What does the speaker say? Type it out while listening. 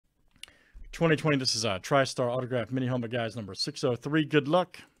2020. This is a Tristar autograph mini helmet, guys, number 603. Good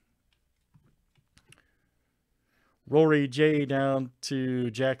luck. Rory J down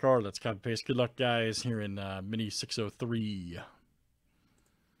to Jack R. Let's copy paste. Good luck, guys, here in mini 603.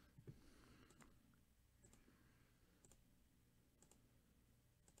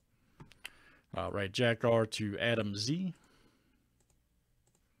 All right, Jack R to Adam Z.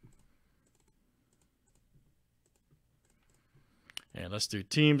 And let's do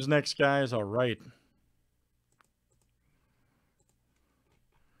teams next, guys. All right.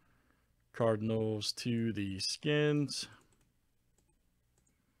 Cardinals to the Skins.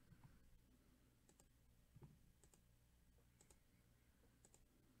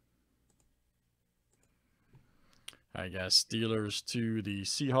 I got Steelers to the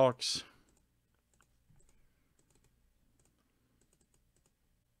Seahawks.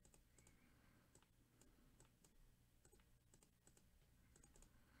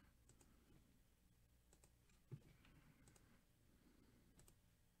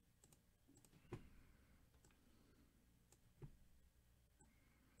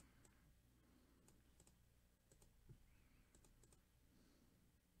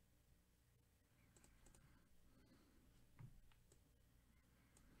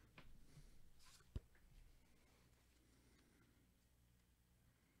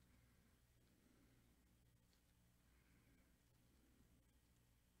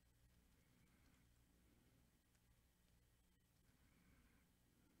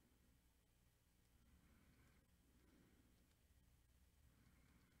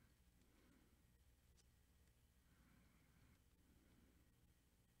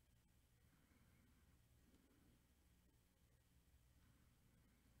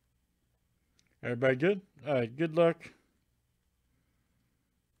 Everybody good? All right, good luck.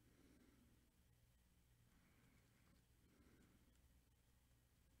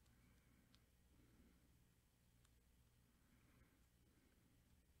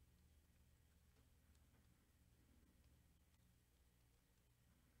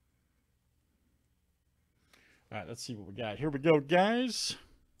 All right, let's see what we got. Here we go, guys.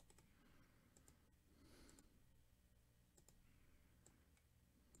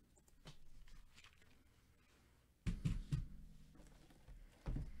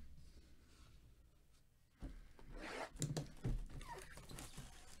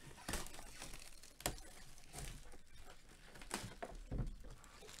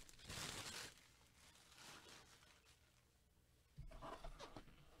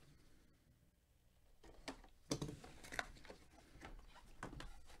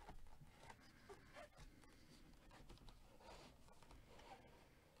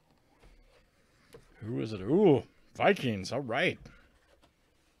 Who is it? Ooh, Vikings. All right.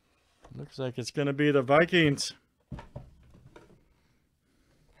 Looks like it's going to be the Vikings.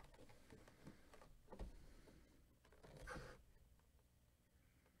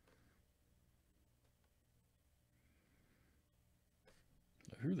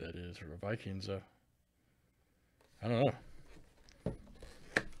 Who that is, or the Vikings, I don't know.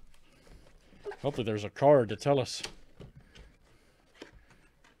 Hopefully there's a card to tell us.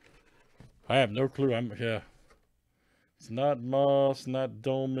 I have no clue. Yeah. It's not Moss, not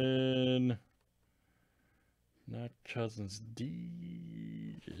Dolman, not Cousins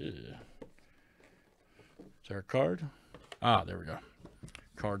D. Yeah. Is there a card? Ah, there we go.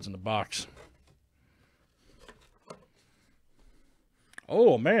 Cards in the box.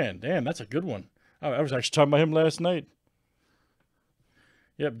 Oh, man. Damn, that's a good one. I was actually talking about him last night.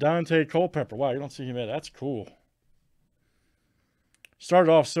 Yep, Dante Culpepper. Wow, you don't see him yet. That's cool.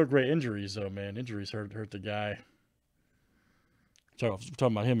 Started off so great. Injuries, though, man. Injuries hurt the guy. So,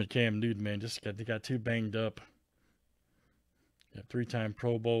 talking about him and Cam Newton, man. They got too banged up. Yep, 3-time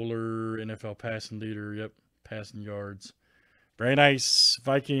Pro Bowler, NFL passing leader. Yep, passing yards. Very nice.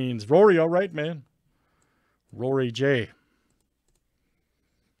 Vikings. Rory, all right, man. Rory J.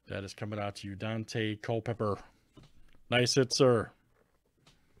 That is coming out to you. Dante Culpepper. Nice hit, sir.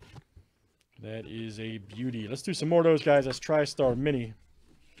 That is a beauty. Let's do some more of those, guys. That's Tristar Mini.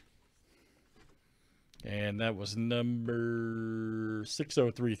 And that was number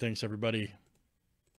 603. Thanks, everybody.